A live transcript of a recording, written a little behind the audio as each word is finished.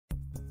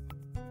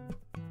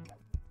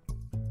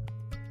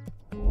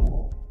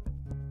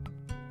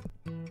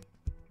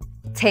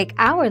Take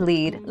our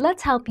lead,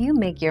 let's help you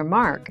make your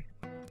mark.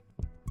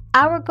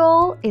 Our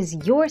goal is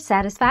your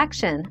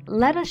satisfaction.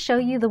 Let us show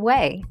you the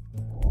way.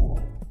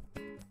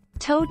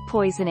 Toad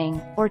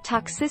poisoning, or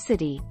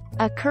toxicity,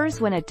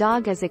 occurs when a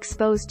dog is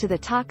exposed to the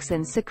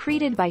toxins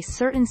secreted by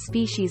certain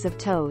species of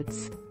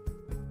toads.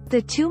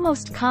 The two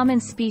most common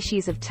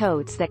species of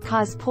toads that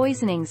cause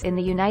poisonings in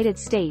the United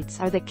States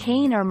are the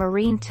cane or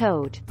marine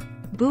toad,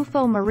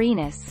 Bufo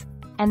marinus,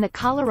 and the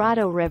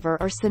Colorado River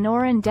or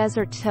Sonoran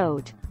desert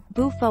toad,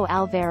 Bufo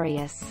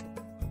alvarius.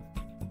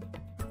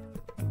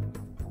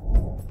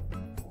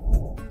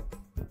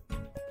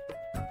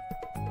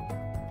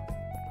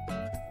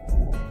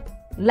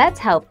 Let's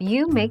help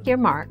you make your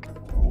mark.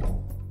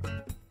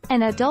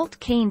 An adult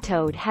cane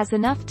toad has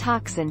enough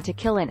toxin to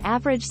kill an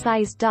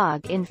average-sized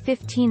dog in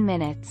 15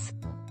 minutes.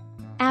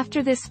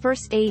 After this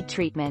first aid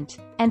treatment,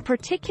 and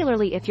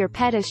particularly if your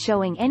pet is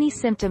showing any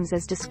symptoms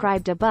as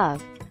described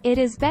above, it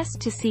is best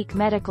to seek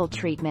medical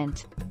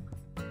treatment.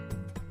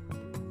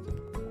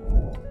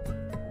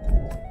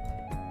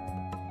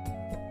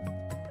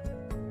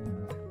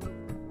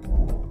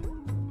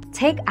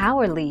 Take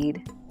our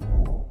lead.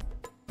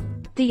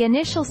 The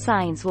initial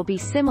signs will be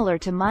similar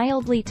to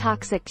mildly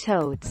toxic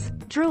toads: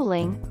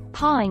 drooling,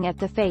 pawing at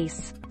the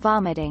face,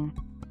 vomiting.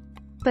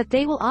 But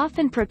they will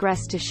often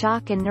progress to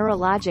shock and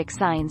neurologic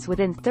signs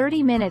within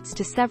 30 minutes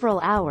to several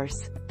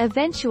hours,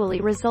 eventually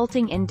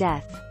resulting in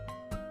death.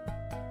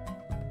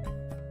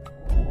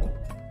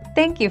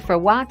 Thank you for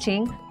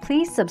watching.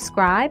 Please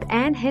subscribe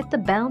and hit the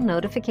bell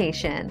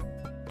notification.